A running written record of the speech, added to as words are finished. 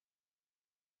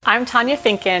I'm Tonya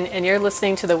Finken, and you're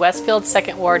listening to the Westfield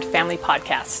Second Ward Family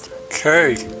Podcast.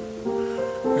 Okay,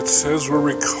 it says we're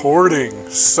recording.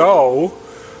 So,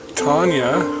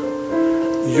 Tanya,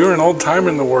 you're an old timer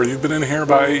in the ward. You've been in here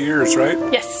about 8 years, right?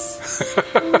 Yes.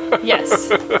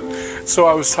 Yes. So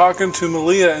I was talking to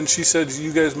Malia, and she said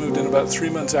you guys moved in about 3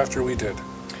 months after we did.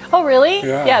 Oh, really?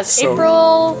 Yeah. Yeah, it's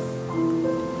April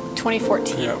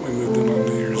 2014. Yeah, we moved in on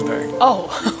New Year's Day. Oh.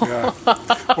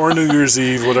 Yeah. Or New Year's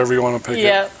Eve, whatever you want to pick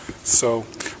Yeah. it. So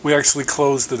we actually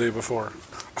closed the day before.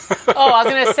 Oh, I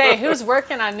was going to say, who's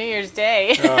working on New Year's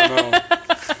Day? I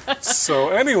know. So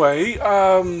anyway,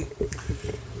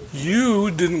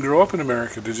 you didn't grow up in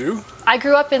America, did you? I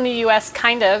grew up in the U.S.,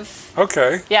 kind of.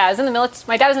 Okay. Yeah, I was in the military.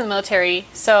 My dad was in the military,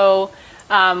 so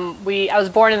I was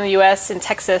born in the U.S. in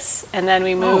Texas, and then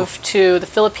we moved to the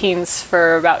Philippines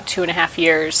for about 2.5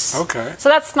 years. Okay. So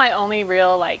that's my only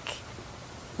real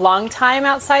long time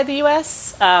outside the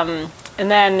U.S. And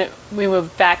then we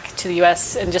moved back to the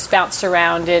U.S. and just bounced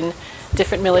around in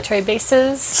different military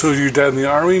bases. So your dad in the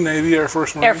Army, Navy, Air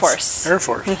Force, Marines? Air Force. Air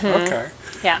Force. Mm-hmm. Okay.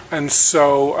 Yeah. And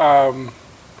so,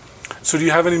 so do you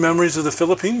have any memories of the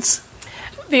Philippines?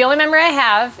 The only memory I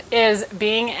have is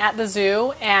being at the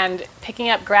zoo and picking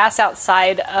up grass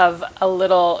outside of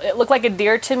it looked like a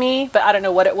deer to me, but I don't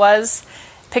know what it was.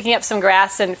 Picking up some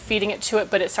grass and feeding it to it,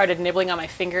 but it started nibbling on my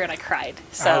finger and I cried.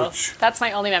 So Ouch. That's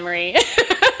my only memory.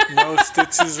 No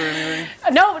stitches or anything?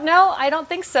 No, I don't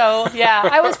think so. Yeah,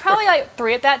 I was probably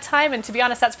 3 at that time, and to be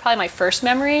honest, that's probably my first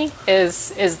memory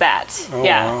is that. Oh,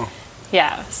 yeah. Wow.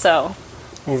 Yeah, so.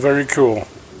 Well, very cool.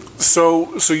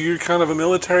 So you're kind of a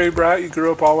military brat? You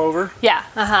grew up all over? Yeah,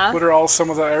 uh-huh. What are all some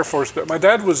of the Air Force? My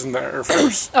dad was in the Air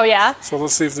Force. Oh, yeah? So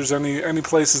let's see if there's any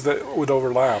places that would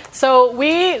overlap. So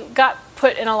we got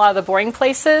put in a lot of the boring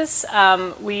places.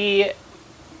 We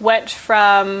went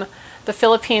from the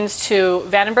Philippines to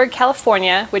Vandenberg,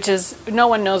 California, which is, no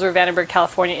one knows where Vandenberg,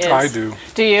 California is. I do.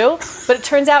 Do you? But it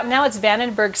turns out now it's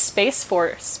Vandenberg Space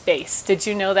Force Base. Did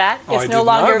you know that? Oh, It's I no did not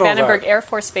longer know Vandenberg that. Air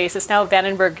Force Base. It's now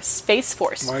Vandenberg Space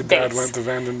Force My Base. dad went to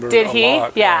Vandenberg Did a he?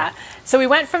 lot. Yeah. So we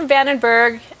went from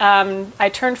Vandenberg. I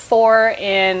turned 4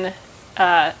 in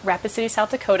Rapid City, South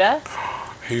Dakota.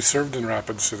 He served in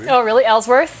Rapid City. Oh, really?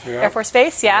 Ellsworth Yeah. Air Force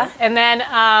Base? Yeah. And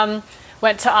then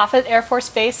went to Offutt Air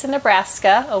Force Base in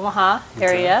Nebraska, Omaha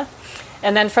area.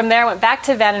 And then from there, went back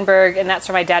to Vandenberg, and that's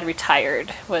where my dad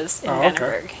retired, was in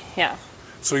Vandenberg. Okay. Yeah.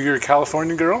 So you're a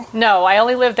California girl? No, I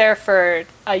only lived there for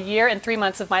a year and 3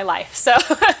 months of my life. So,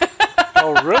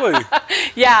 Oh, really?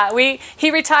 yeah,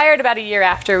 he retired about a year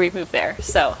after we moved there.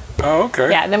 So, Oh, okay.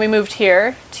 yeah, and then we moved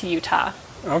here to Utah.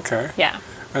 Okay. Yeah.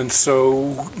 And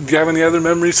so, do you have any other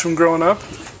memories from growing up?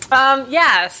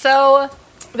 Yeah, so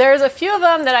there's a few of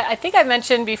them that I think I've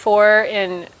mentioned before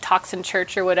in talks in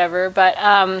church or whatever, but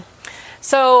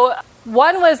so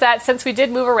one was that since we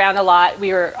did move around a lot,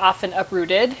 we were often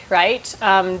uprooted, right?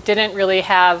 Didn't really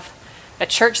have a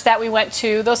church that we went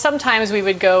to, though sometimes we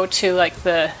would go to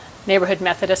the neighborhood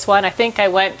Methodist one. I think I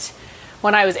went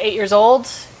when I was 8 years old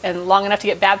and long enough to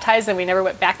get baptized, and we never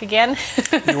went back again.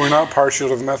 You were not partial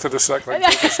to the Methodist sect like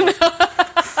this?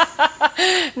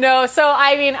 No, so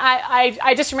I mean,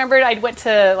 I just remembered I went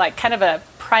to kind of a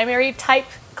primary type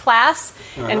class,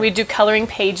 and we'd do coloring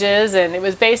pages, and it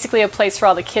was basically a place for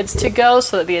all the kids to go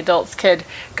so that the adults could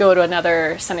go to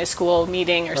another Sunday school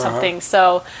meeting or something.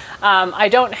 So I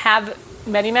don't have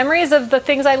many memories of the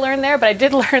things I learned there, but I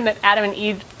did learn that Adam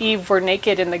and Eve were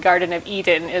naked in the Garden of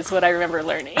Eden is what I remember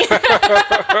learning.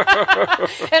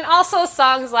 And also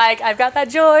songs like, I've got that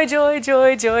joy, joy,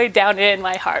 joy, joy down in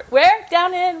my heart. Where?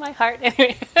 Down in my heart.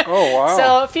 Anyway. Oh, wow.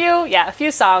 So a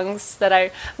few songs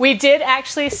that we did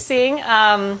actually sing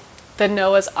the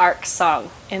Noah's Ark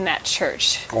song in that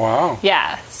church. Wow.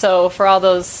 Yeah. So for all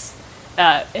those,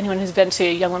 anyone who's been to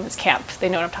a young women's camp, they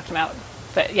know what I'm talking about.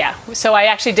 But yeah, so I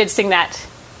actually did sing that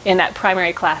in that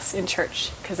primary class in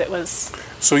church because it was.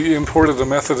 So you imported the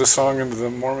Methodist song into the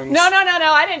Mormons? No,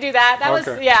 I didn't do that. That was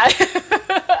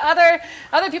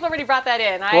other people already brought that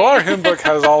in. Well, our hymn book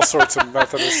has all sorts of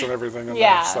Methodists and everything in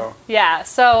there. So. Yeah.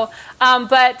 So,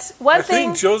 but one thing. I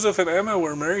think Joseph and Emma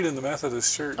were married in the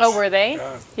Methodist church. Oh, were they?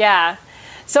 Yeah. Yeah.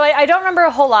 So I don't remember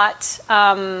a whole lot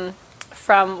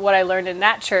from what I learned in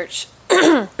that church,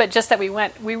 but just that we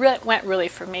went really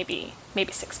for maybe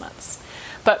 6 months.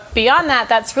 But beyond that,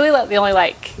 that's really the only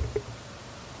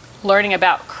learning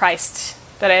about Christ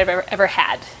that I've ever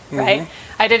had, right?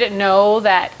 I didn't know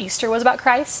that Easter was about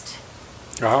Christ.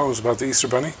 Oh, it was about the Easter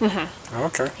Bunny? Mm-hmm.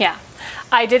 Okay. Yeah.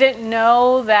 I didn't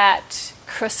know that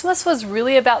Christmas was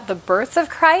really about the birth of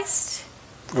Christ.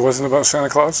 It wasn't about Santa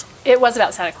Claus? It was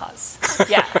about Santa Claus.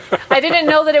 Yeah. I didn't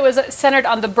know that it was centered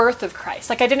on the birth of Christ.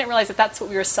 Like, I didn't realize that that's what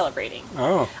we were celebrating.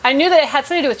 Oh. I knew that it had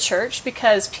something to do with church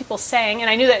because people sang, and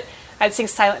I knew that I'd sing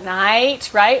Silent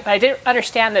Night, right? But I didn't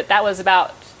understand that that was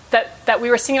about, that we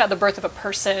were singing about the birth of a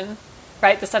person,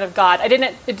 right? The Son of God.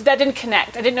 That didn't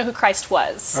connect. I didn't know who Christ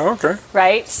was. Oh, okay.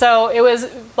 Right? So it was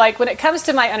like, when it comes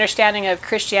to my understanding of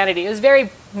Christianity, it was very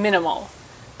minimal.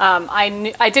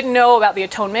 I didn't know about the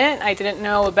atonement. I didn't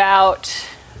know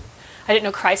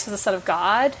Christ was the Son of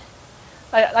God.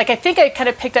 I think I kind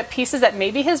of picked up pieces that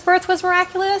maybe his birth was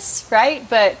miraculous, right?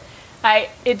 But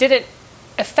it didn't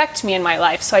affect me in my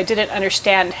life, so I didn't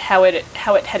understand how it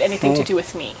had anything to do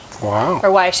with me. Wow.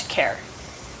 Or why I should care,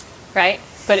 right?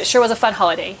 But it sure was a fun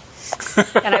holiday,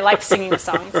 and I liked singing the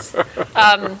songs.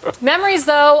 Memories,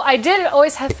 though, I did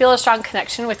always feel a strong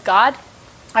connection with God.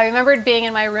 I remembered being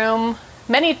in my room.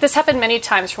 This happened many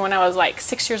times from when I was like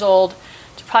 6 years old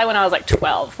to probably when I was like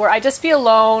 12, where I'd just be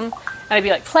alone and I'd be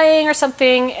like playing or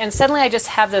something, and suddenly I just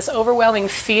have this overwhelming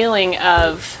feeling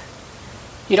of,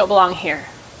 you don't belong here.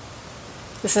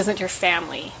 This isn't your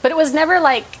family. But it was never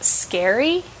like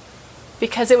scary,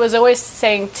 because it was always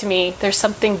saying to me, there's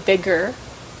something bigger,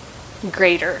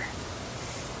 greater.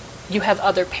 You have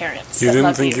other parents. You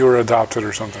didn't think you were adopted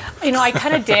or something? I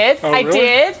kind of did. Oh, I really?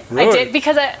 did. Really? I did,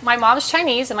 because my mom's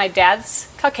Chinese and my dad's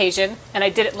Caucasian, and I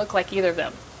didn't look like either of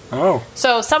them. Oh.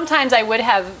 So sometimes I would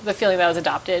have the feeling that I was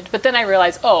adopted, but then I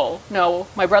realized, oh, no,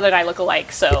 my brother and I look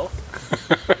alike, so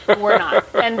we're not.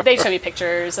 And they showed me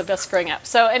pictures of us growing up.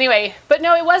 So anyway, but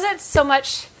no, it wasn't so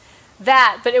much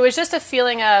that, but it was just a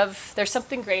feeling of there's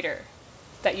something greater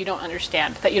that you don't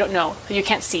understand, that you don't know, that you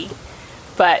can't see,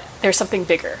 but there's something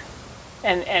bigger.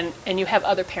 And you have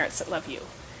other parents that love you.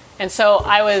 And so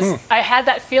I had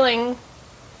that feeling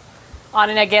on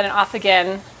and again and off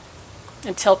again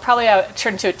until probably I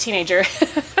turned into a teenager.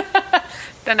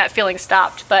 Then that feeling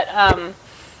stopped. But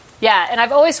yeah, and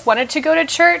I've always wanted to go to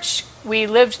church. We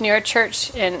lived near a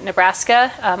church in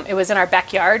Nebraska. It was in our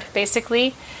backyard,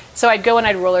 basically. So I'd go and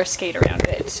I'd roller skate around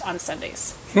it on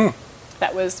Sundays.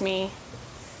 That was me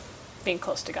being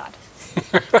close to God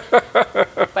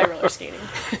by roller skating.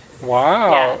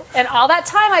 Wow. Yeah. And all that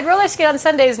time I'd roller skate on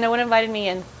Sundays. No one invited me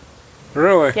in.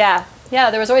 Really? Yeah.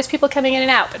 Yeah. There was always people coming in and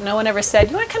out, but no one ever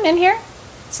said, you want to come in here?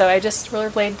 So I just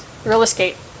roller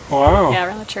skate. Wow. Yeah,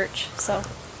 around the church. So.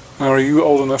 Now, are you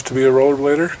old enough to be a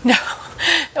rollerblader? No.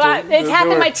 It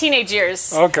happened in my teenage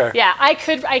years. Okay. Yeah. I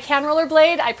can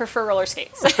rollerblade. I prefer roller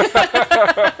skates.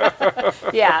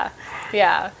 Yeah.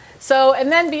 Yeah. So,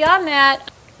 and then beyond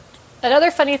that, another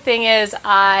funny thing is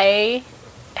I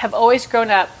have always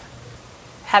grown up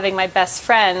having my best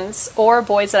friends or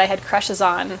boys that I had crushes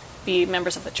on be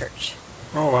members of the church.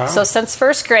 Oh, wow. So since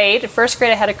first grade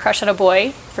I had a crush on a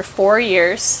boy for 4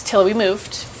 years till we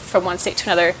moved from one state to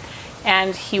another,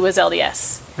 and he was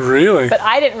LDS. Really? But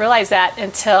I didn't realize that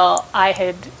until I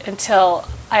had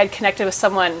connected with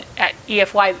someone at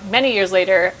EFY. Many years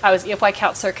later, I was EFY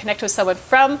counselor, connected with someone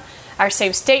from our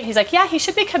same state. And he's like, yeah, he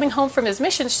should be coming home from his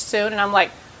mission soon. And I'm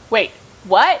like, wait,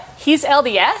 what? He's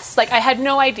LDS? Like, I had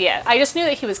no idea. I just knew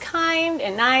that he was kind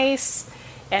and nice,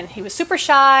 and he was super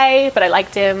shy, but I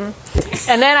liked him.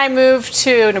 And then I moved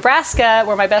to Nebraska,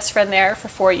 where my best friend there for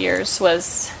 4 years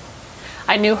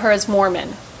I knew her as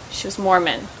Mormon. She was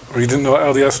Mormon. Or you didn't know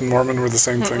LDS and Mormon were the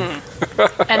same thing?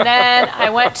 And then I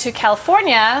went to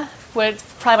California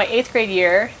with probably my 8th grade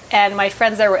year, and my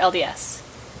friends there were LDS.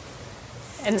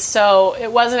 And so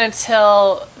it wasn't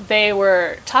until they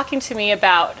were talking to me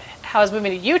about how I was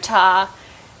moving to Utah,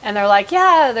 and they're like,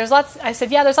 yeah, there's lots. I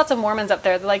said, yeah, there's lots of Mormons up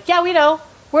there. They're like, yeah, we know.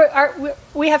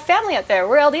 We have family up there.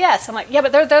 We're LDS. I'm like, yeah,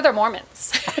 but they're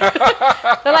Mormons.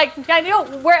 They're like, yeah, I know,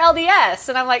 we're LDS.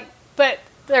 And I'm like, but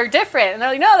they're different. And they're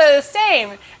like, no, they're the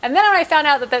same. And then when I found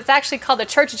out that that's actually called the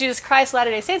Church of Jesus Christ of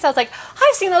Latter-day Saints, I was like,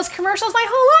 I've seen those commercials my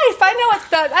whole life.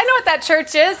 I know what that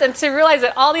church is. And to realize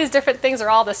that all these different things are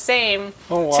all the same,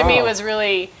 to me was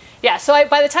really, yeah. So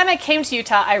by the time I came to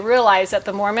Utah, I realized that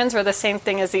the Mormons were the same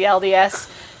thing as the LDS,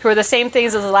 who are the same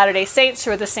things as the Latter-day Saints,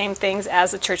 who are the same things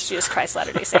as the Church of Jesus Christ of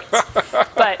Latter-day Saints.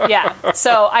 But yeah,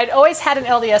 so I'd always had an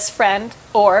LDS friend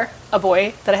or a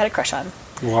boy that I had a crush on.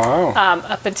 Wow.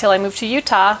 Up until I moved to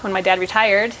Utah when my dad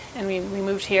retired, and we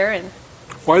moved here. And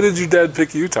why did your dad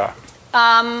pick Utah?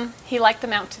 He liked the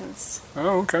mountains.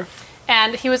 Oh, okay.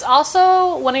 And he was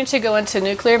also wanting to go into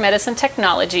nuclear medicine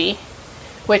technology,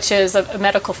 which is a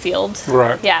medical field.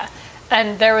 Right. Yeah.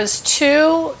 And there was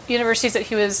 2 universities that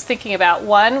he was thinking about.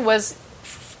 One was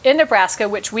in Nebraska,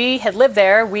 which we had lived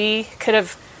there. We could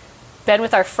have been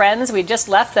with our friends. We just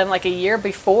left them like a year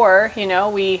before.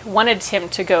 We wanted him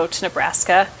to go to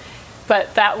Nebraska.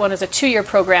 But that one is a 2-year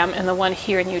program, and the one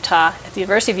here in Utah, at the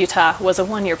University of Utah, was a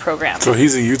 1-year program. So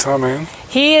he's a Utah man?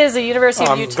 He is a University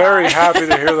of Utah. I'm very happy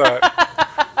to hear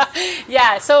that.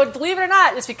 Yeah, so believe it or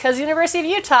not, it's because University of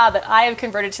Utah that I have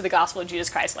converted to the gospel of Jesus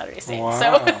Christ of Latter-day Saints. Wow.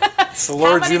 So, it's the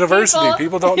Lord's University.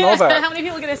 People don't know that. How many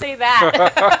people are going to say that?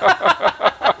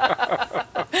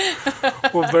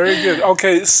 Well, very good.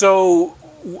 Okay, so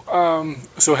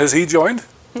has he joined?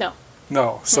 No.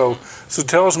 No. So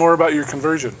tell us more about your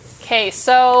conversion. Okay,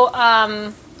 so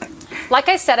like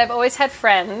I said, I've always had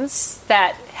friends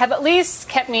that have at least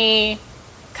kept me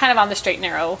kind of on the straight and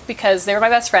narrow because they were my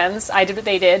best friends. I did what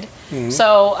they did. Mm-hmm.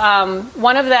 So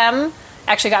one of them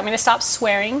actually got me to stop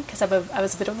swearing because I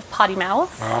was a bit of a potty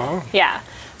mouth. Oh. Yeah.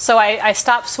 So I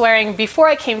stopped swearing before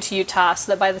I came to Utah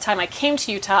so that by the time I came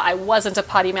to Utah, I wasn't a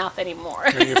potty mouth anymore.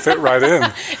 And you fit right in.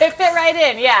 It fit right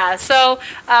in, yeah. So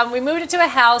we moved into a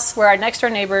house where our next door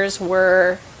neighbors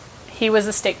he was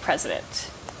the stake president.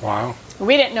 Wow.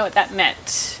 We didn't know what that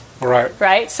meant. Right.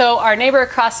 Right? So our neighbor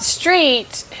across the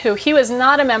street, he was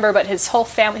not a member, but his whole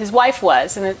family, his wife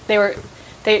was, and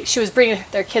she was bringing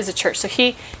their kids to church. So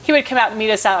he would come out and meet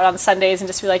us out on Sundays and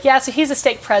just be like, yeah, so he's a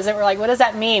stake president. We're like, what does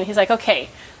that mean? He's like, okay,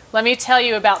 let me tell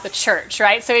you about the church,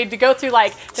 right? So he'd go through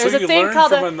there's a thing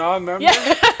called from a non-member?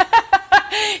 Yeah.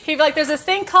 He'd be like, there's this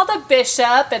thing called a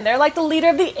bishop, and they're like the leader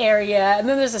of the area. And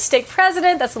then there's a stake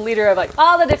president that's the leader of like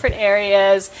all the different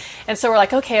areas. And so we're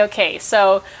like, okay.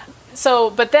 So,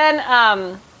 but then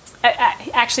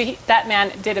actually that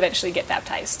man did eventually get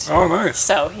baptized. Oh, nice.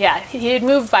 So yeah, he had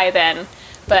moved by then.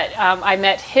 But I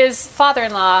met his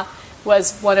father-in-law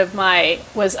was my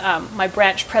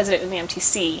branch president in the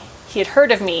MTC. He had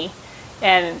heard of me,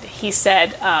 and he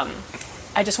said,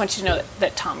 I just want you to know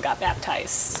that Tom got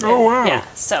baptized. Oh, wow. Yeah,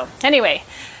 so anyway,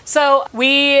 so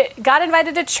we got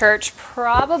invited to church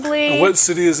probably... And what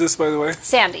city is this, by the way?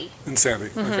 Sandy. In Sandy,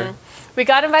 Mm-hmm. Okay. We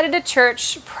got invited to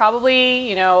church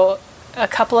probably, a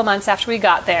couple of months after we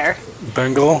got there.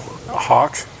 Bengal?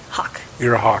 Hawk? Hawk.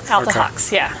 You're a Hawk. Out the Okay.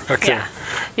 Hawks, yeah. Okay.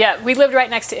 Yeah, we lived right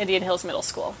next to Indian Hills Middle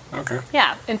School. Okay.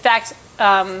 Yeah, in fact,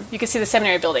 you could see the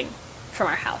seminary building from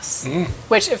our house,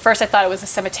 which at first I thought it was a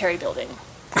cemetery building.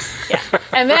 Yeah.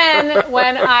 And then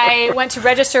when I went to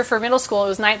register for middle school, it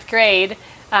was 9th grade,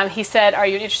 he said, are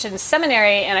you interested in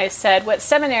seminary? And I said, what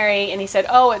seminary? And he said,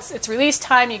 oh, it's release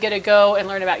time. You get to go and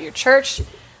learn about your church. And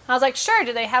I was like, sure.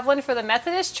 Do they have one for the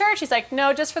Methodist church? He's like,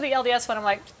 no, just for the LDS one. I'm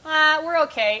like, we're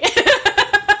okay.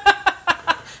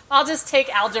 I'll just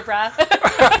take algebra.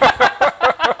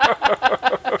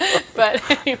 But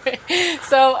anyway,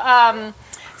 so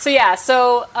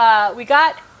we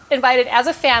got invited as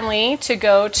a family to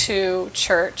go to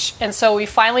church, and so we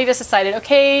finally just decided,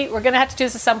 okay, we're going to have to do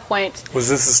this at some point. Was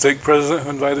this the stake president who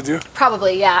invited you?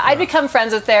 Probably, yeah. I'd become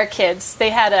friends with their kids. They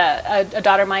had a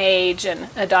daughter my age and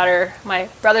a daughter my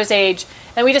brother's age,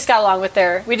 and we just got along with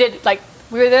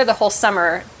we were there the whole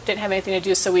summer, didn't have anything to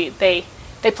do, so they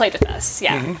played with us,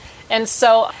 yeah. Mm-hmm. And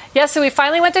so we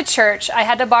finally went to church. I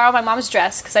had to borrow my mom's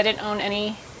dress because I didn't own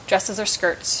any dresses or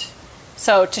skirts.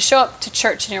 So to show up to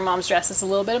church in your mom's dress is a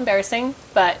little bit embarrassing,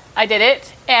 but I did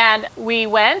it. And we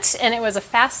went, and it was a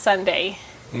fast Sunday.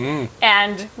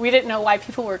 And we didn't know why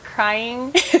people were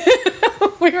crying.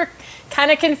 We were kind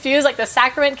of confused. Like, the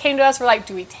sacrament came to us. We're like,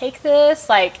 do we take this?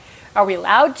 Like, are we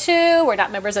allowed to? We're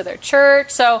not members of their church.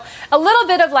 So a little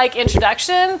bit of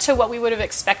introduction to what we would have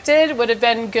expected would have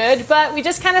been good, but we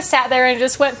just kind of sat there and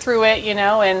just went through it,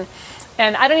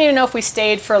 and I don't even know if we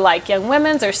stayed for young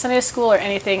women's or Sunday school or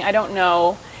anything. I don't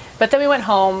know. But then we went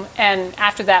home, and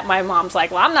after that my mom's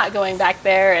like, well, I'm not going back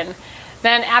there. And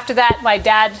then after that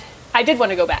I did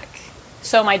want to go back.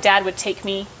 So my dad would take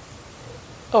me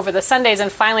over the Sundays,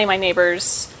 and finally my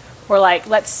neighbors were like,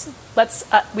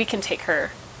 we can take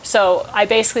her. So I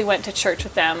basically went to church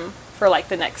with them for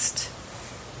the next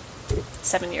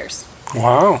 7 years.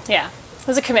 Wow. Yeah. It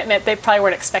was a commitment they probably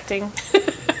weren't expecting.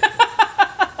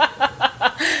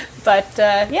 But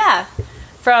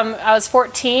I was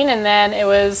 14, and then it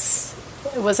was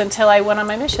until I went on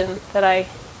my mission that I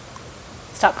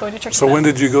stopped going to church. So when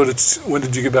did you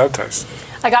get baptized?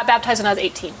 I got baptized when I was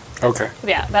 18. Okay.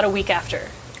 Yeah, about a week after.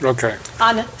 Okay.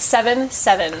 On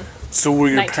 7/7. So were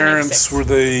your parents, were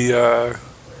they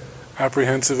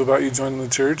apprehensive about you joining the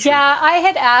church? Yeah, I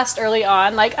had asked early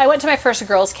on. I went to my first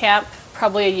girls' camp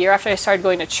probably a year after I started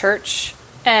going to church,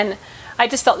 and I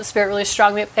just felt the Spirit really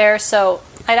strongly up there. So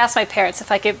I'd asked my parents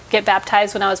if I could get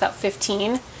baptized when I was about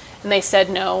 15, and they said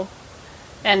no.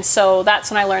 And so that's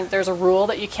when I learned there's a rule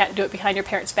that you can't do it behind your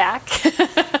parents' back.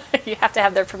 You have to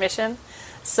have their permission.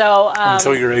 So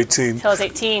until you're 18. Until I was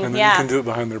 18, and then you can do it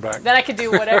behind their back. Then I could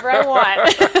do whatever I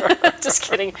want. Just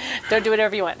kidding. Don't do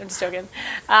whatever you want. I'm just joking.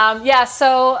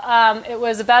 So it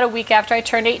was about a week after I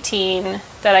turned 18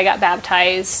 that I got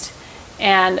baptized.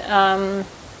 And,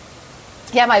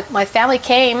 my family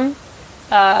came.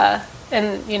 And,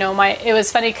 it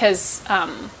was funny because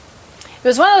it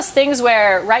was one of those things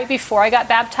where right before I got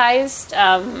baptized,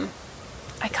 I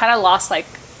kind of lost,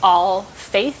 all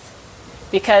faith.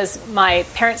 Because my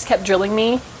parents kept drilling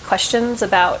me questions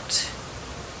about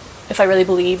if I really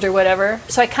believed or whatever.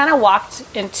 So I kind of walked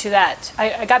into that.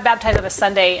 I got baptized on a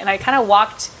Sunday, and I kind of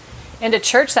walked into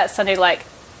church that Sunday like,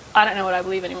 I don't know what I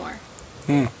believe anymore.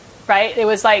 Right? It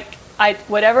was like,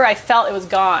 whatever I felt, it was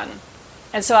gone.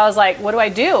 And so I was like, what do I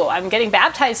do? I'm getting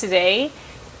baptized today.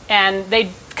 And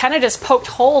they kind of just poked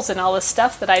holes in all the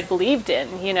stuff that I believed in,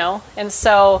 And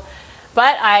so...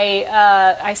 But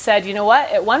I said, you know what?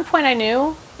 At one point I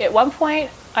knew. At one point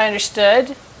I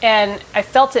understood, and I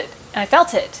felt it. And I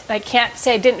felt it. And I can't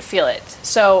say I didn't feel it.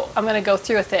 So I'm going to go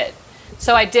through with it.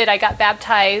 So I did. I got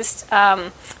baptized.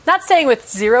 Not saying with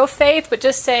zero faith, but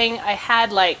just saying I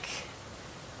had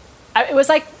it was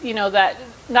like, that.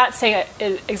 Not saying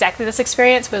exactly this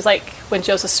experience, but it was like when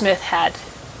Joseph Smith had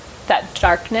that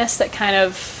darkness that kind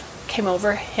of came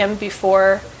over him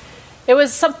before. It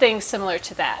was something similar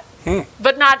to that.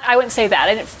 But I wouldn't say that.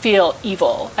 I didn't feel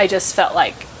evil. I just felt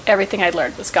like everything I'd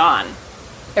learned was gone.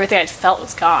 Everything I'd felt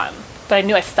was gone. But I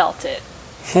knew I felt it.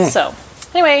 So,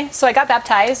 anyway, so I got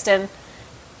baptized and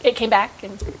it came back,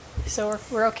 and so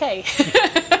we're okay.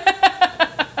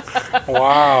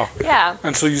 Wow. Yeah.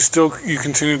 And so you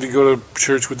continued to go to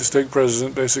church with the stake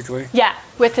president, basically? Yeah,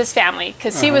 with his family.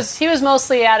 Because he was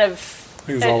mostly out of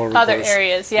all over other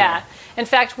areas, yeah. In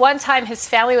fact, one time his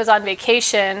family was on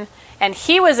vacation, and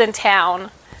he was in town,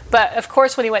 but of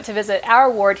course when he went to visit our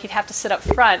ward, he'd have to sit up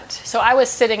front. So I was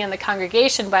sitting in the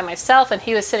congregation by myself, and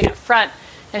he was sitting up front,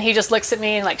 and he just looks at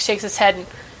me and shakes his head and,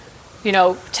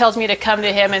 tells me to come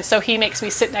to him, and so he makes me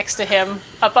sit next to him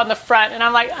up on the front, and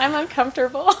I'm like, I'm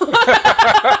uncomfortable.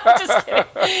 Just kidding.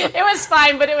 It was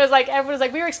fine, but it was like, everyone was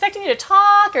like, we were expecting you to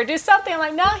talk or do something. I'm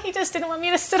like, no, he just didn't want me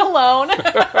to sit alone.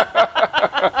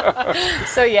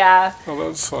 So, yeah. Oh,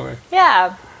 that's funny.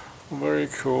 Yeah. Very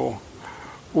cool.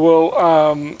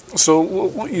 Well,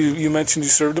 so you mentioned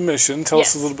you served a mission. Tell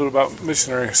us a little bit about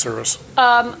missionary service.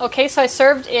 Okay, so I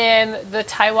served in the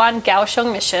Taiwan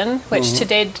Kaohsiung mission, which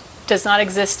today does not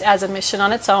exist as a mission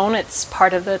on its own. It's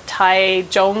part of the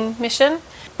Taichung mission,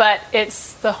 but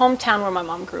it's the hometown where my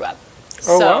mom grew up.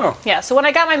 Oh, wow. Yeah, so when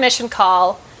I got my mission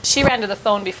call, she ran to the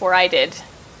phone before I did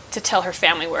to tell her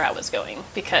family where I was going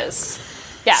because...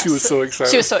 Yeah, she was so excited.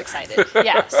 She was so excited.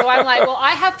 Yeah. So I'm like, well,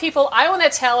 I have people I want to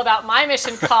tell about my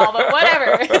mission call, but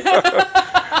whatever.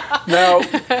 Now,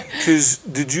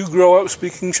 did you grow up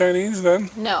speaking Chinese then?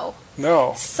 No.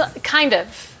 No. So, kind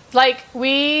of.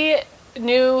 We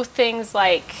knew things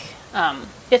like,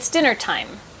 it's dinner time.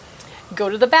 Go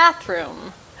to the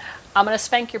bathroom. I'm going to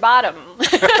spank your bottom.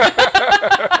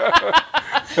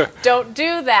 Don't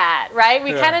do that, right?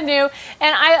 We kind of knew,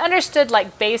 and I understood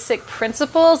basic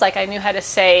principles. I knew how to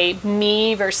say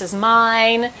me versus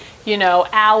mine,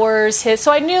 ours, his.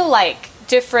 So I knew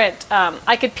different,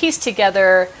 I could piece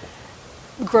together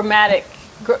grammar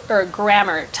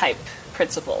type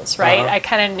principles, right? I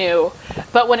kind of knew.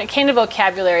 But when it came to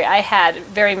vocabulary, I had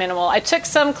very minimal. I took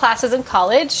some classes in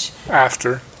college.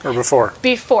 After or before?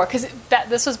 Before, because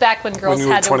this was back when girls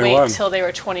had to wait until they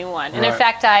were 21. And in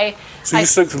fact, So you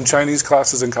took some Chinese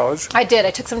classes in college? I did.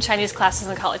 I took some Chinese classes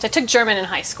in college. I took German in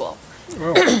high school.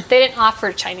 Oh. They didn't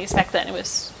offer Chinese back then. It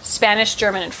was Spanish,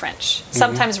 German, and French.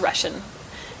 Sometimes Russian.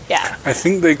 Yeah. I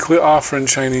think they quit offering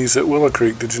Chinese at Willow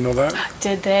Creek. Did you know that?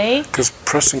 Did they? Because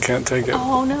Preston can't take it.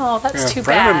 Oh, no. That's too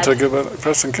Brandon bad. took it, but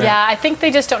Preston can't. Yeah, I think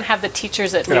they just don't have the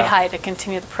teachers at Lehigh to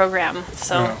continue the program.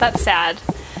 So that's sad.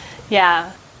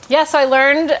 Yeah. Yeah, so I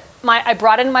learned, I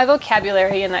broadened my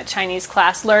vocabulary in that Chinese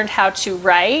class, learned how to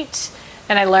write,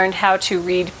 and I learned how to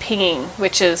read pinging,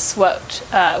 which is what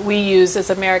we use as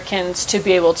Americans to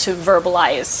be able to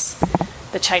verbalize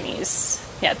the Chinese.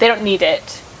 Yeah, they don't need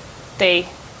it. They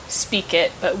speak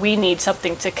it, but we need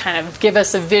something to kind of give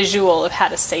us a visual of how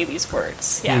to say these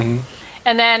words. Yeah.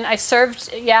 And then I served,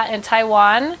 in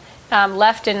Taiwan,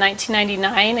 left in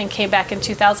 1999 and came back in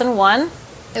 2001.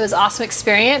 It was an awesome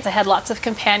experience. I had lots of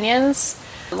companions.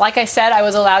 Like I said, I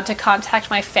was allowed to contact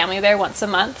my family there once a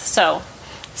month. So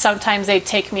sometimes they'd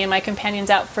take me and my companions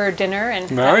out for dinner, and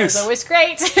that was always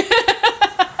great.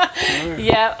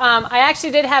 Yeah, I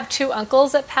actually did have 2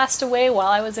 uncles that passed away while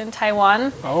I was in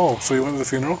Taiwan. Oh, so you went to the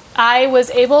funeral? I was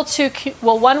able to,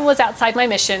 one was outside my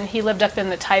mission. He lived up in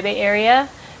the Taipei area.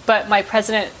 but my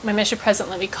mission president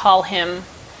let me call him.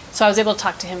 So I was able to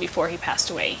talk to him before he passed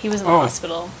away. He was in the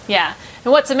hospital. Yeah.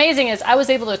 And what's amazing is I was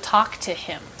able to talk to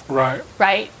him. Right.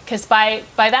 Right? Because by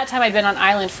that time I'd been on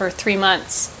island for 3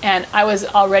 months, and I was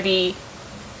already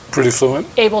pretty fluent,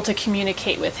 able to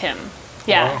communicate with him.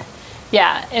 Yeah. Wow.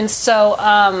 Yeah. And so,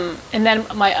 and then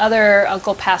my other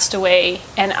uncle passed away,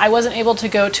 and I wasn't able to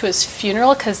go to his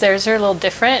funeral because theirs are a little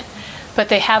different, but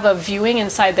they have a viewing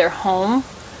inside their home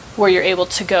where you're able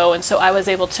to go. And so I was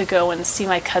able to go and see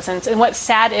my cousins. And what's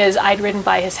sad is I'd ridden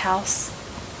by his house.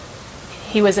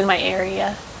 He was in my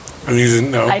area. And you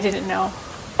didn't know? I didn't know.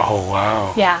 Oh,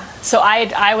 wow. Yeah. So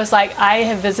I was like, I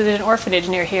have visited an orphanage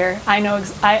near here. I know,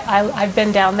 I've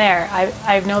been down there.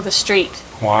 I know the street.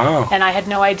 Wow. And I had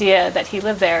no idea that he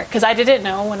lived there because I didn't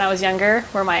know when I was younger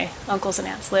where my uncles and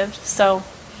aunts lived. So,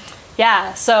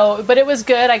 yeah. So, but it was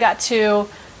good. I got to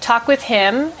talk with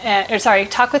him,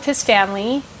 talk with his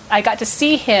family. I got to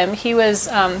see him. He was,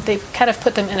 they kind of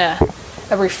put them in a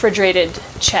refrigerated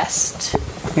chest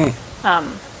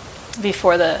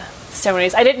before the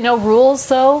ceremonies. I didn't know rules,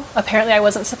 though. Apparently I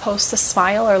wasn't supposed to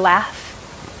smile or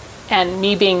laugh. And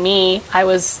me being me, I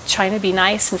was trying to be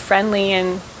nice and friendly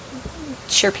and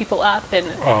cheer people up. And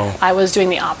I was doing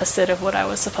the opposite of what I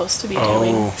was supposed to be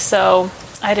doing. So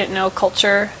I didn't know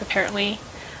culture, apparently.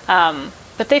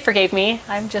 But they forgave me.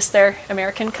 I'm just their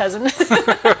American cousin.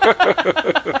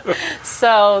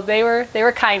 So they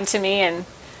were kind to me and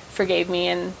forgave me.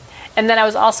 And then I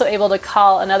was also able to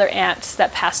call another aunt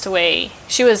that passed away.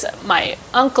 She was my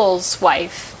uncle's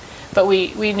wife, but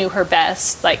we knew her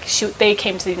best. Like they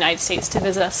came to the United States to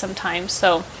visit us sometimes.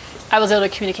 So I was able to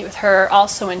communicate with her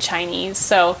also in Chinese.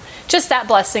 So just that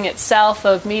blessing itself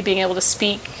of me being able to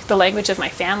speak the language of my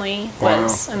family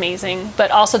was amazing.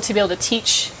 But also to be able to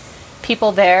teach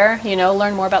people there,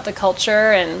 learn more about the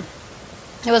culture, and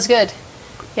it was good.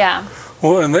 Yeah.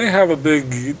 Well, and they have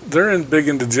they're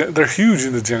huge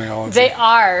into genealogy. They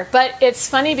are, but it's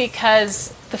funny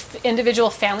because the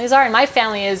individual families are, and my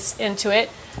family is into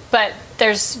it, but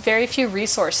there's very few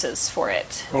resources for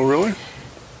it. Oh, really?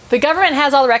 The government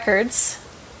has all the records.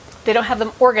 They don't have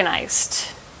them organized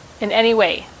in any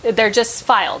way. They're just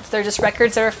filed. They're just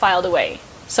records that are filed away.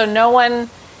 So no one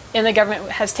in the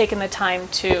government has taken the time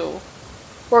to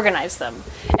organize them.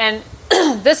 And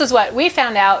this is what we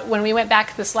found out when we went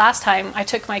back this last time. I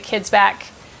took my kids back.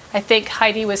 I think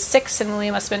Heidi was 6 and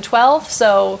William must have been 12.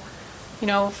 So,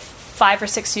 5 or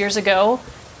 6 years ago,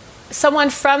 someone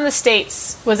from the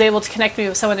States was able to connect me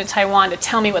with someone in Taiwan to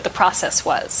tell me what the process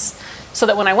was. So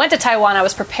that when I went to Taiwan, I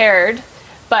was prepared,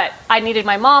 but I needed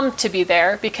my mom to be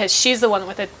there because she's the one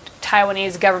with a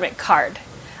Taiwanese government card.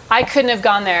 I couldn't have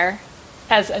gone there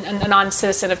as a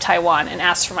non-citizen of Taiwan and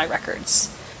asked for my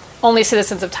records. Only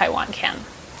citizens of Taiwan can.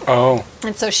 Oh.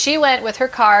 And so she went with her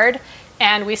card,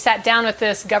 and we sat down with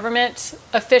this government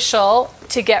official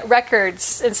to get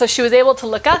records. And so she was able to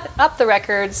look up the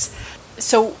records.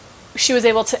 So she was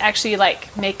able to actually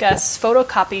make us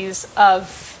photocopies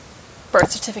of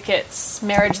birth certificates,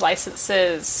 marriage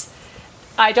licenses.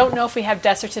 I don't know if we have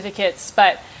death certificates,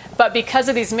 but because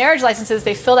of these marriage licenses,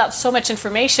 they filled out so much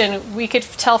information, we could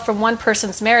tell from one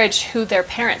person's marriage who their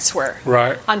parents were.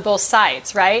 Right. On both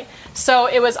sides, right? So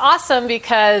it was awesome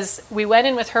because we went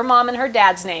in with her mom and her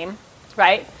dad's name,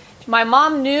 right? My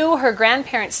mom knew her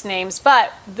grandparents' names,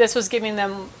 but this was giving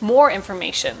them more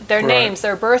information. Their names,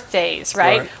 their birthdays,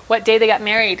 right? What day they got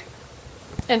married.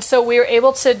 And so we were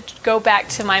able to go back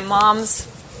to my mom's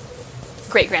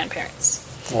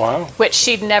great-grandparents. Wow. Which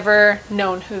she'd never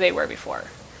known who they were before.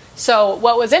 So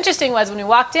what was interesting was when we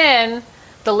walked in,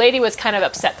 the lady was kind of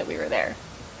upset that we were there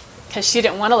because she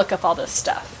didn't want to look up all this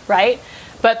stuff, right?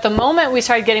 But the moment we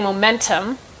started getting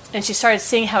momentum and she started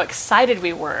seeing how excited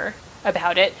we were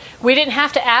about it, we didn't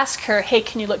have to ask her, hey,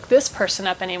 can you look this person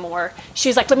up anymore?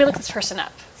 She's like, let me look this person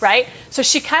up, right? So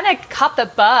she kind of caught the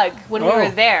bug when we were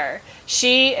there.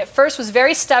 She at first was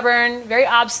very stubborn, very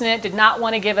obstinate, did not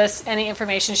want to give us any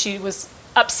information. She was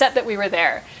upset that we were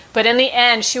there. But in the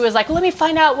end, she was like, let me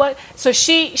find out what... So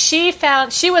she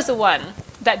was the one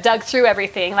that dug through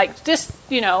everything.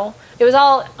 It was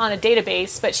all on a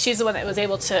database, but she's the one that was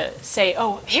able to say,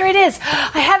 oh, here it is.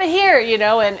 I have it here,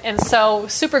 And so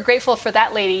super grateful for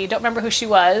that lady. Don't remember who she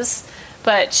was,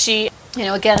 but she,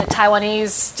 again, a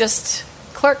Taiwanese just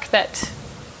clerk that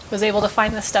was able to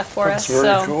find this stuff for us. That's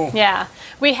very cool. Yeah.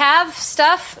 We have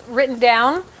stuff written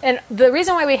down, and the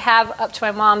reason why we have up to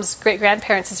my mom's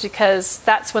great-grandparents is because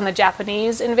that's when the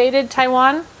Japanese invaded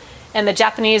Taiwan, and the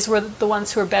Japanese were the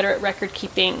ones who were better at record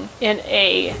keeping in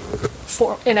a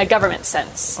government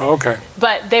sense. Okay.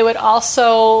 But the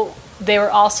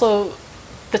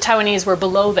Taiwanese were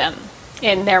below them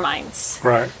in their minds.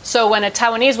 Right. So when a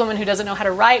Taiwanese woman who doesn't know how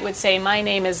to write would say, my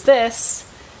name is this,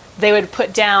 they would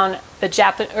put down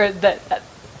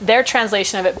their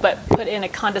translation of it, but put in a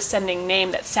condescending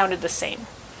name that sounded the same.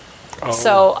 Oh.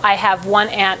 So I have one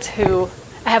aunt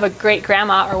I have a great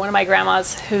grandma, or one of my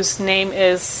grandmas, whose name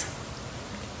is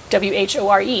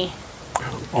Whore.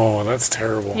 Oh, that's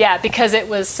terrible. Yeah, because it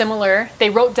was similar. They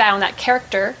wrote down that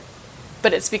character,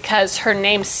 but it's because her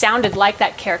name sounded like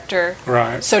that character.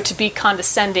 Right. So to be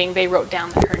condescending, they wrote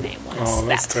down that her name was that. Oh,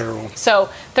 that's terrible. So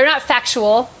they're not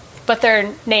factual, but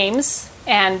they're names,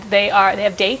 and they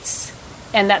have dates,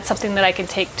 and that's something that I can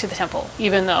take to the temple,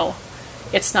 even though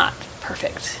it's not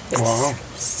perfect.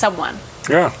 It's someone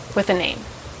with a name.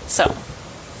 So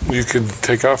you could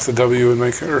take off the W and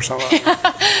make it or something.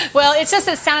 Well, it's just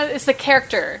it's the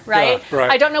character, right? Yeah, right?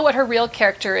 I don't know what her real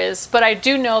character is, but I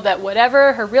do know that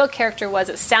whatever her real character was,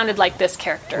 it sounded like this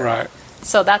character. Right.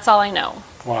 So that's all I know.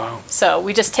 Wow. So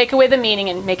we just take away the meaning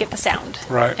and make it the sound.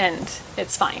 Right. And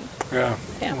it's fine. Yeah.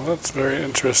 Well, that's very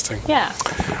interesting. Yeah.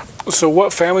 So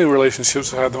what family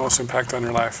relationships have had the most impact on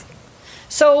your life?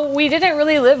 So we didn't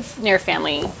really live near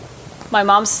family. My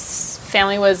mom's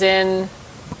family was in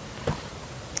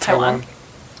Taiwan.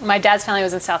 My dad's family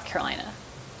was in South Carolina.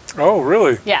 Oh,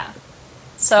 really? Yeah.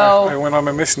 So I went on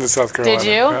my mission to South Carolina. Did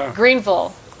you? Yeah.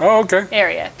 Greenville. Oh, okay.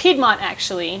 Area. Piedmont,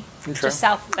 actually. Okay. Just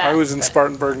south of that. I was in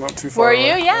Spartanburg, not too far Were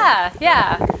away. you?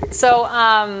 Yeah. So,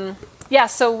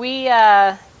 so we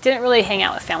didn't really hang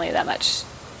out with family that much.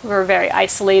 We were very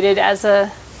isolated as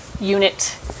a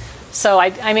unit. So,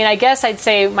 I guess I'd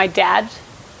say my dad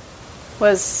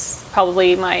was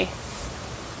probably my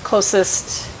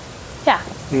closest. Yeah.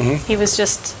 Mm-hmm. He was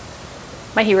just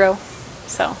my hero.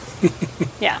 So,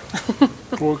 yeah.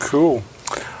 Well, cool.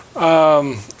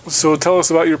 So tell us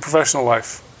about your professional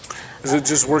life. Is it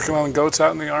just working on goats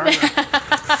out in the yard?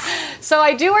 So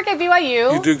I do work at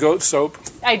BYU. You do goat soap?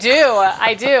 I do,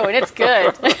 and it's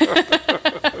good.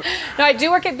 No, I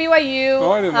do work at BYU.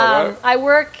 Oh, I didn't know that. I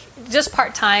work just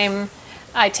part-time.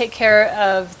 I take care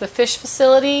of the fish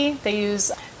facility. They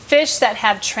use fish that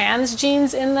have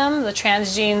transgenes in them. The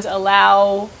transgenes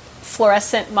allow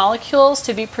fluorescent molecules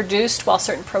to be produced while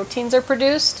certain proteins are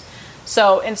produced.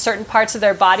 So in certain parts of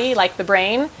their body, like the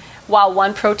brain, while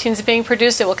one protein is being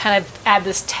produced, it will kind of add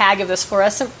this tag of this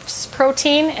fluorescent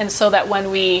protein, and so that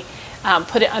when we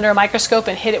put it under a microscope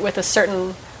and hit it with a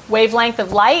certain wavelength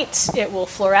of light, it will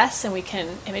fluoresce and we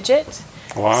can image it.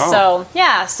 Wow.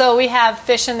 So we have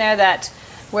fish in there that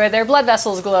where their blood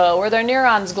vessels glow, or their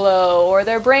neurons glow, or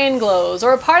their brain glows,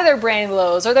 or a part of their brain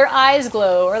glows, or their eyes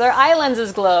glow, or their eye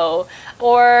lenses glow,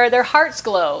 or their hearts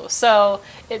glow. So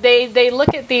they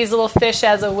look at these little fish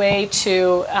as a way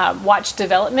to watch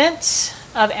development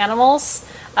of animals,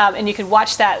 and you can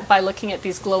watch that by looking at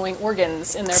these glowing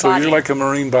organs in their body. So you're like a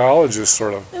marine biologist,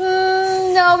 sort of.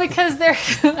 No, because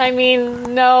because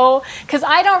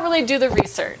I don't really do the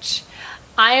research.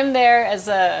 I am there as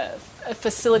a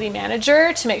facility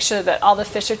manager to make sure that all the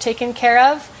fish are taken care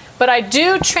of. But I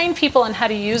do train people on how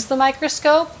to use the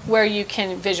microscope where you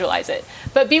can visualize it.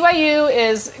 But BYU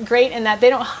is great in that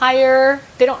they don't hire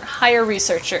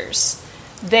researchers.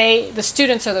 The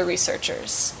students are the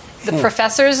researchers. The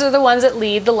professors are the ones that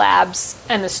lead the labs,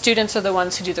 and the students are the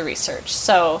ones who do the research.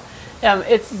 So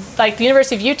it's like the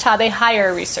University of Utah, they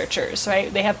hire researchers,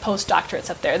 right? They have postdoctorates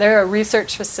up there. They're a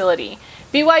research facility.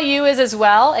 BYU is as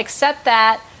well, except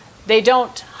that they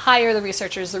don't hire the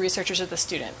researchers are the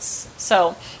students.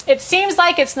 So it seems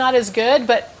like it's not as good,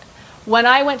 but when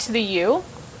I went to the U,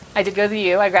 I did go to the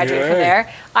U, I graduated from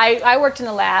there, I worked in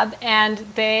the lab, and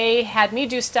they had me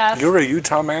do stuff. You were a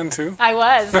Utah man too? I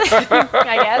was,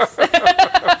 I guess.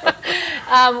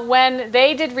 When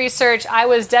they did research, I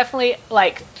was definitely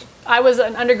I was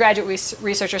an undergraduate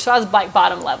researcher, so I was like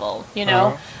bottom level,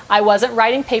 I wasn't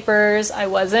writing papers, I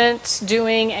wasn't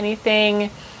doing anything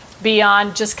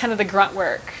beyond just kind of the grunt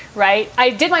work, right? I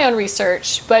did my own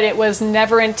research, but it was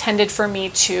never intended for me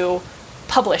to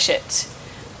publish it.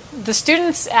 The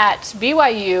students at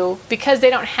BYU, because they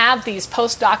don't have these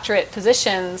postdoctorate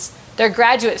positions, their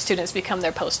graduate students become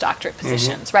their postdoctorate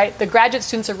positions, right? The graduate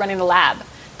students are running the lab.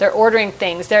 They're ordering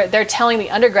things. They're telling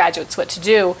the undergraduates what to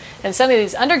do. And some of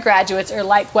these undergraduates are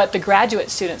like what the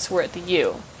graduate students were at the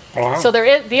U. Wow. So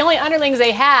the only underlings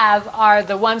they have are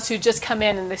the ones who just come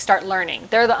in and they start learning.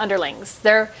 They're the underlings.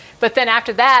 But then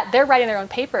after that, they're writing their own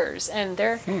papers, and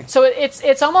so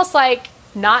it's almost like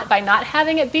not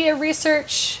having it be a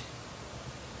research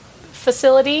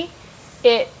facility.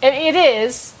 It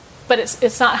is, but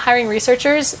it's not hiring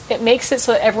researchers. It makes it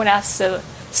so that everyone has to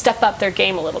step up their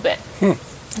game a little bit.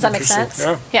 Does that make sense?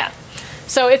 Yeah.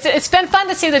 So it's been fun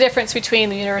to see the difference between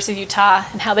the University of Utah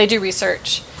and how they do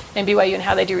research and BYU and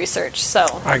how they do research. So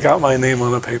I got my name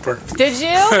on a paper. Did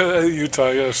you?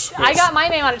 Utah, yes. I got my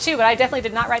name on it too, but I definitely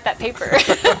did not write that paper.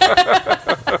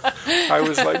 I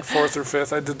was like 4th or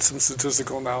 5th. I did some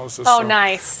statistical analysis. Oh,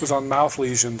 nice. It was on mouth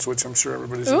lesions, which I'm sure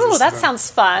everybody's Ooh, interested that in.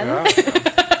 sounds fun.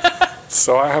 Yeah.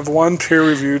 So I have one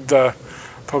peer-reviewed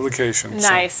publication.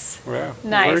 Nice. So, yeah.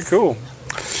 Nice. Very cool.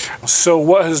 So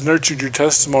what has nurtured your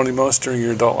testimony most during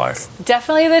your adult life?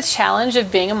 Definitely the challenge of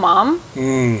being a mom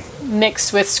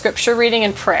mixed with scripture reading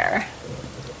and prayer.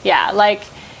 Yeah, like,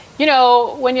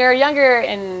 when you're younger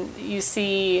and you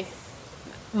see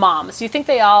moms, you think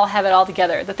they all have it all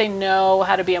together, that they know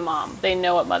how to be a mom. They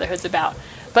know what motherhood's about.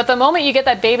 But the moment you get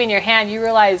that baby in your hand, you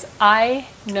realize, I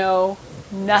know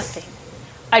nothing.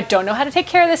 I don't know how to take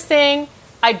care of this thing.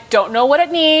 I don't know what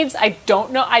it needs. I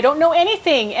don't know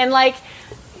anything. And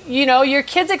your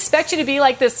kids expect you to be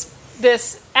like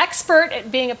this expert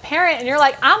at being a parent, and you're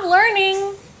like, I'm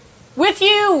learning with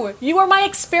you. You are my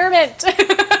experiment.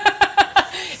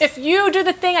 If you do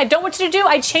the thing I don't want you to do,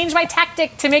 I change my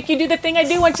tactic to make you do the thing I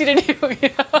do want you to do.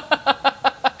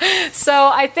 So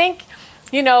I think,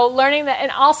 learning that,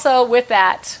 and also with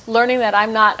that, learning that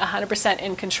I'm not 100%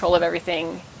 in control of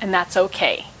everything, and that's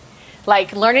okay.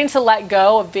 Like, learning to let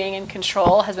go of being in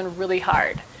control has been really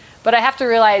hard. But I have to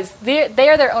realize they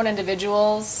are their own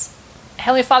individuals.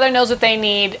 Heavenly Father knows what they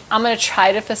need. I'm going to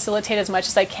try to facilitate as much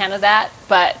as I can of that,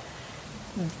 but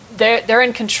they're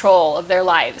in control of their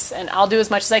lives, and I'll do as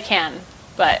much as I can.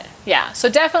 But yeah, so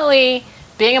definitely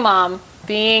being a mom,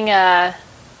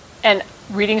 and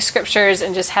reading scriptures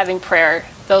and just having prayer,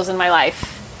 those in my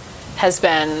life has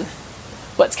been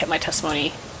what's kept my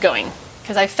testimony going.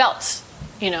 Because I felt,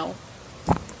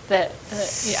 that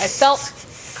I felt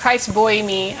Christ buoy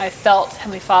me. I felt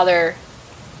Heavenly Father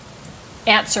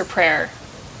answer prayer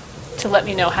to let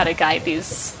me know how to guide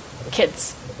these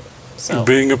kids. So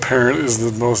being a parent is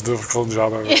the most difficult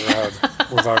job I've ever had,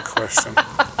 without question.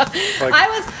 I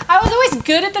was always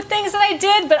good at the things that I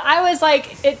did, but I was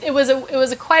like, it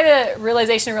was quite a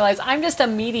realization to realize I'm just a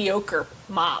mediocre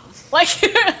mom. I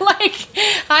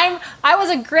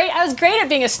was great at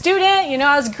being a student,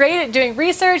 I was great at doing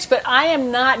research, but I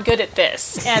am not good at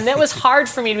this. And it was hard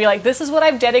for me to be like, this is what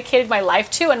I've dedicated my life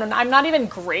to, and I'm not even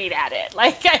great at it.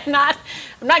 I'm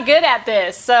not good at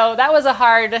this. So that was a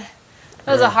hard.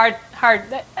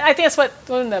 I think that's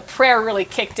when the prayer really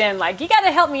kicked in. Like, you got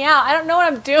to help me out. I don't know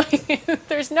what I'm doing.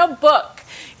 There's no book.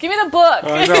 Give me the book.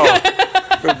 I know.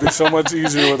 It would be so much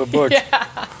easier with a book.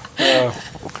 Yeah.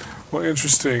 Well,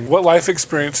 interesting. What life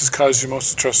experience has caused you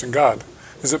most to trust in God?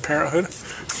 Is it parenthood?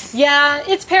 Yeah,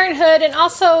 it's parenthood, and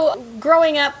also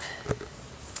growing up.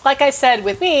 Like I said,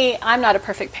 with me, I'm not a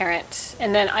perfect parent,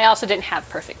 and then I also didn't have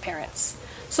perfect parents.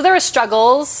 So there were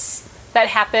struggles that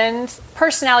happened.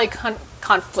 Personality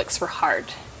conflicts were hard,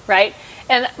 right?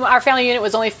 And our family unit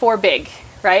was only 4 big,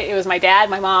 right? It was my dad,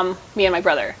 my mom, me, and my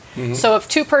brother. Mm-hmm. So if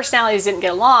 2 personalities didn't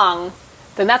get along,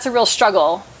 then that's a real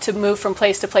struggle to move from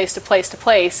place to place to place to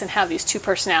place and have these 2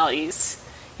 personalities.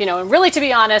 And really, to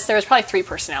be honest, there was probably 3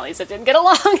 personalities that didn't get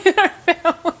along in our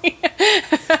family.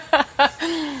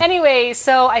 Anyway,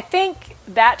 so I think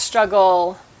that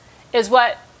struggle is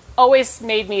what always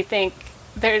made me think,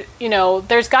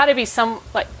 there's got to be some,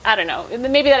 I don't know,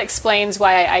 maybe that explains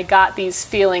why I got these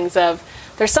feelings of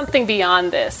there's something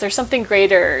beyond this, there's something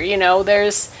greater,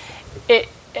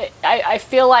 I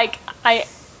feel like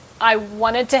I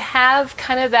wanted to have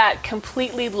kind of that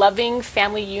completely loving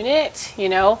family unit,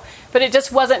 but it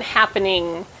just wasn't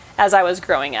happening as I was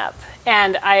growing up,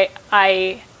 and I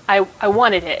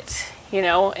wanted it,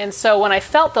 and so when I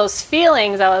felt those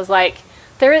feelings, I was like,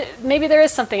 maybe there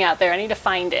is something out there, I need to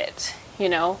find it.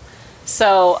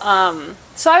 So I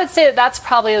would say that's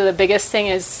probably the biggest thing,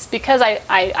 is because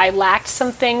I lacked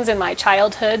some things in my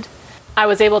childhood. I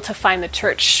was able to find the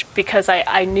church because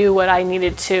I knew what I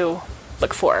needed to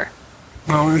look for.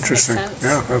 Oh, interesting.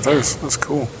 Yeah, that does. That's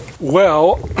cool.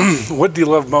 Well, what do you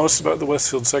love most about the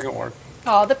Westfield Second Ward?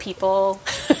 Oh, the people.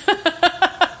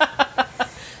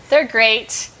 They're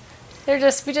great. We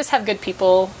just have good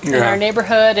people in our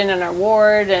neighborhood and in our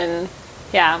ward, and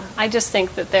yeah, I just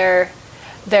think that they're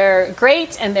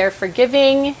great, and they're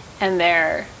forgiving, and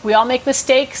we all make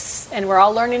mistakes, and we're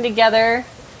all learning together.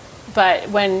 But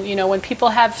when people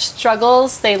have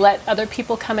struggles, they let other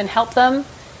people come and help them,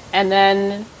 and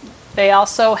then they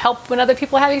also help when other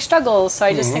people are having struggles. So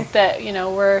I just think that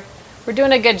we're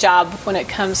doing a good job when it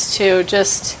comes to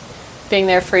just being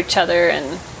there for each other,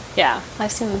 and yeah,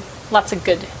 I've seen lots of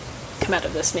good come out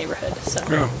of this neighborhood. So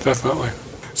yeah, definitely.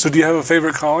 So do you have a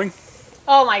favorite calling?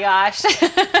 Oh my gosh.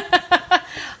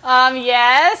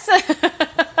 Yes.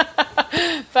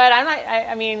 But I'm not,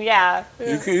 I mean, yeah.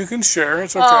 You can share.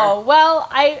 It's okay. Oh, well,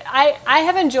 I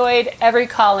have enjoyed every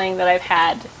calling that I've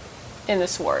had in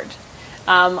this ward.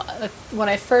 When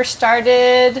I first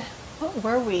started, what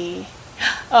were we?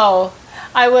 Oh,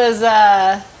 I was,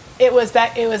 it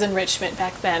was enrichment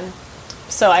back then.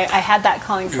 So I had that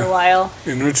calling for a while.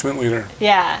 Enrichment leader.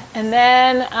 Yeah. And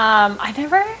then I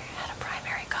never had a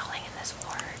primary calling in this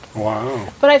ward. Wow.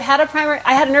 But I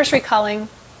had a nursery calling.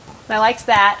 And I liked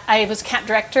that. I was camp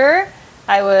director.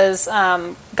 I was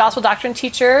gospel doctrine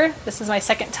teacher. This is my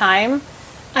second time.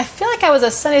 I feel like I was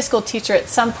a Sunday school teacher at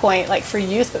some point, like for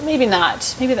youth, but maybe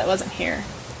not. Maybe that wasn't here.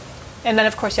 And then,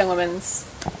 of course, young women's.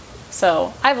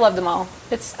 So I've loved them all.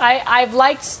 I've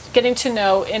liked getting to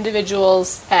know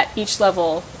individuals at each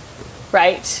level,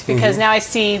 right? Because now I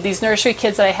see these nursery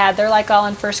kids that I had, they're like all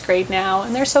in first grade now,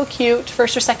 and they're so cute,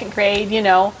 first or second grade, you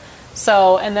know.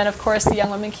 So, and then of course the young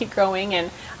women keep growing,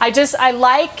 and I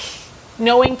like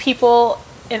knowing people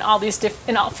for all these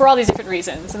different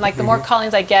reasons. And like the more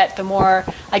callings I get, the more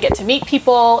I get to meet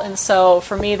people, and so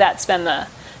for me that's been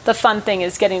the fun thing,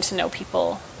 is getting to know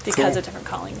people because of different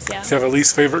callings. Yeah. Do you have a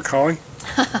least favorite calling?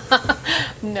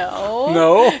 No.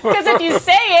 No? Because if you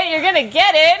say it, you're gonna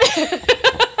get it.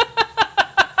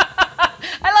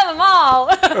 I love them all.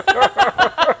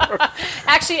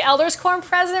 Actually, Elders Quorum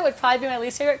President would probably be my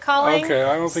least favorite calling. Okay,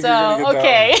 I don't think you're going to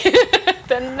get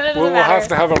that one. Then it doesn't We'll matter. have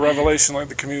to have a revelation like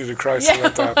the Community of Christ to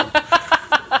let that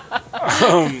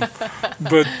happen.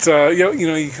 But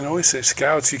you can always say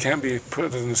Scouts. You can't be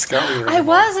put in the Scout leader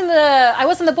anymore. I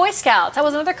was in the Boy Scouts. That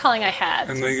was another calling I had.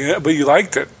 But you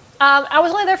liked it. I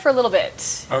was only there for a little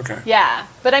bit. Okay. Yeah,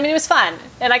 but I mean it was fun,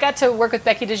 and I got to work with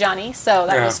Becky DeJohnny, so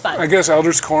that was fun. I guess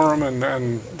Elders Quorum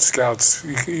and Scouts.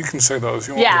 You can say those.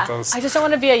 You won't get those. I just don't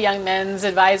want to be a young men's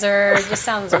advisor. It just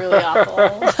sounds really awful.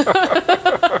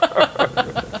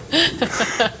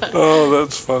 Oh,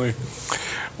 that's funny.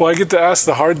 Well, I get to ask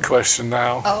the hard question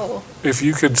now. Oh. If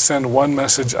you could send one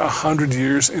message 100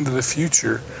 years into the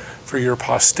future for your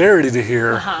posterity to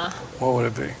hear, what would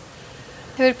it be?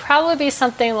 It would probably be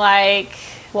something like,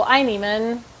 well, I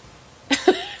Nieman.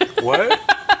 What?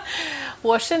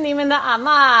 我是你们的阿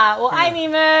嬷，我爱你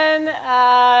们，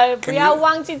不要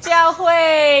忘记教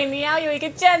会，你要有一个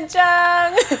见证。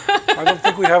 I don't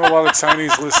think we have a lot of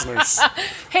Chinese listeners.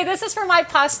 Hey, this is for my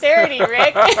posterity,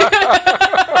 Rick.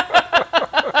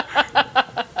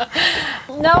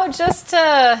 No, just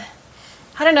to,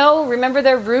 I don't know, remember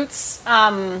their roots.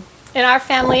 In our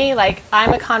family, like,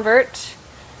 I'm a convert.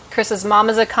 Chris's mom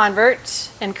is a convert,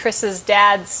 and Chris's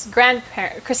dad's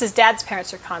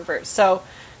parents are converts. So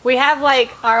we have like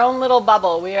our own little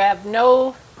bubble.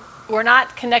 We're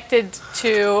not connected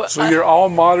to. So you're all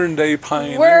modern day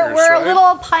pioneers. We're right? a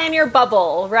little pioneer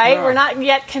bubble, right? Yeah. We're not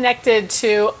yet connected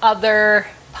to other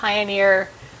pioneer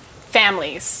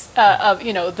families of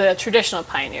the traditional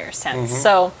pioneer sense.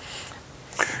 So.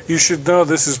 You should know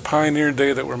this is Pioneer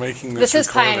Day that we're making this This is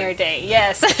recording. Pioneer Day,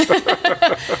 yes.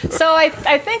 So I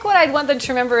think what I'd want them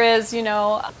to remember is,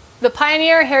 the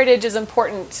pioneer heritage is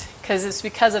important because it's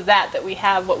because of that we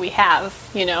have what we have,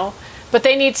 But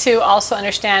they need to also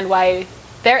understand why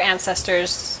their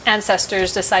ancestors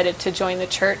decided to join the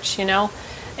church,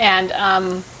 and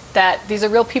that these are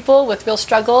real people with real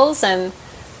struggles. And,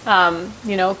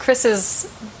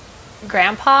 Chris's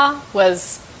grandpa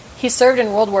he served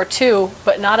in World War II,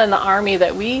 but not in the army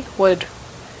that we would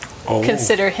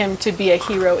consider him to be a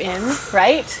hero in,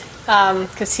 right?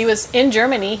 Because he was in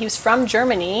Germany. He was from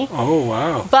Germany. Oh,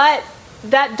 wow. But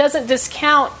that doesn't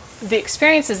discount the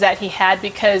experiences that he had,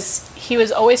 because he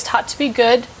was always taught to be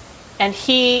good. And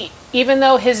even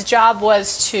though his job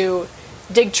was to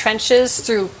dig trenches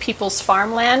through people's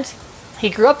farmland,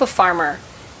 he grew up a farmer.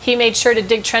 He made sure to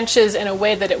dig trenches in a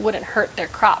way that it wouldn't hurt their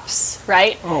crops,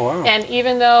 right? Oh, wow. And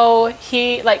even though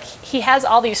he has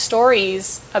all these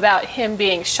stories about him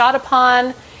being shot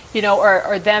upon,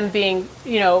 or them being,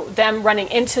 them running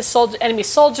into enemy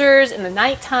soldiers in the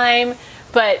nighttime,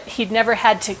 but he'd never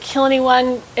had to kill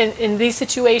anyone in these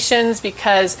situations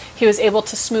because he was able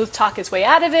to smooth talk his way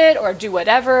out of it or do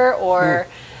whatever, or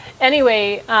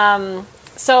anyway.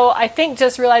 So I think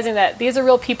just realizing that these are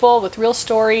real people with real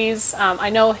stories.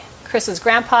 I know Chris's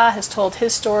grandpa has told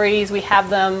his stories. We have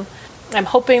them. I'm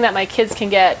hoping that my kids can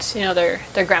get,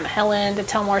 their Grandma Helen to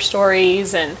tell more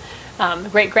stories. And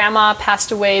great grandma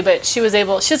passed away, but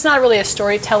she's not really a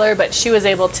storyteller, but she was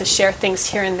able to share things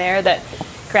here and there that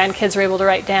grandkids were able to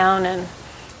write down. And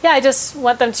I just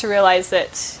want them to realize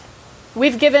that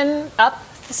we've given up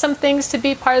some things to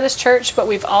be part of this church, but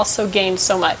we've also gained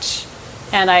so much.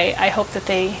 And I hope that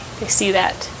they see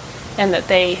that, and that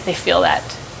they feel that,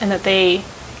 and that they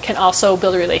can also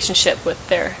build a relationship with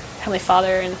their Heavenly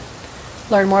Father and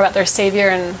learn more about their Savior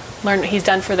and learn what He's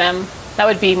done for them. That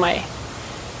would be my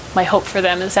hope for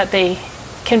them, is that they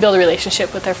can build a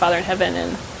relationship with their Father in heaven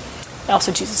and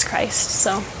also Jesus Christ.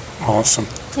 So awesome.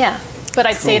 Yeah, but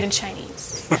I'd say it in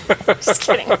Chinese. Just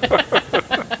kidding.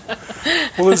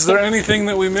 Well, is there anything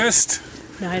that we missed?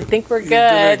 No, I think we're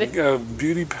good. Like a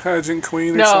beauty pageant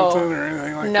queen or something or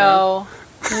anything like that? No.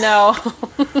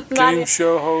 Game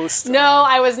show host? No,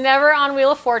 I was never on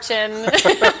Wheel of Fortune.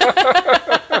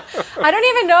 I don't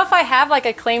even know if I have like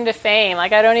a claim to fame.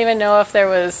 Like, I don't even know if there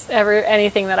was ever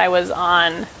anything that I was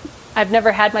on. I've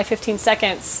never had my 15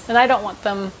 seconds, and I don't want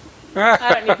them.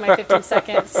 I don't need my 15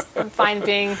 seconds. I'm fine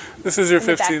being. This is your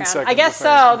 15 seconds. I guess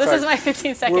so. This is my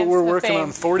 15 seconds. We're working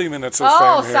on 40 minutes of fame.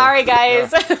 Oh, sorry,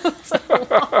 guys. It's a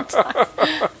long time.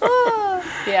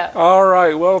 Yeah. All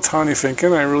right. Well, Tonya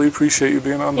Finken, I really appreciate you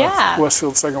being on the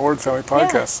Westfield Second Ward Family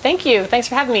Podcast. Yeah. Thank you. Thanks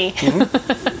for having me.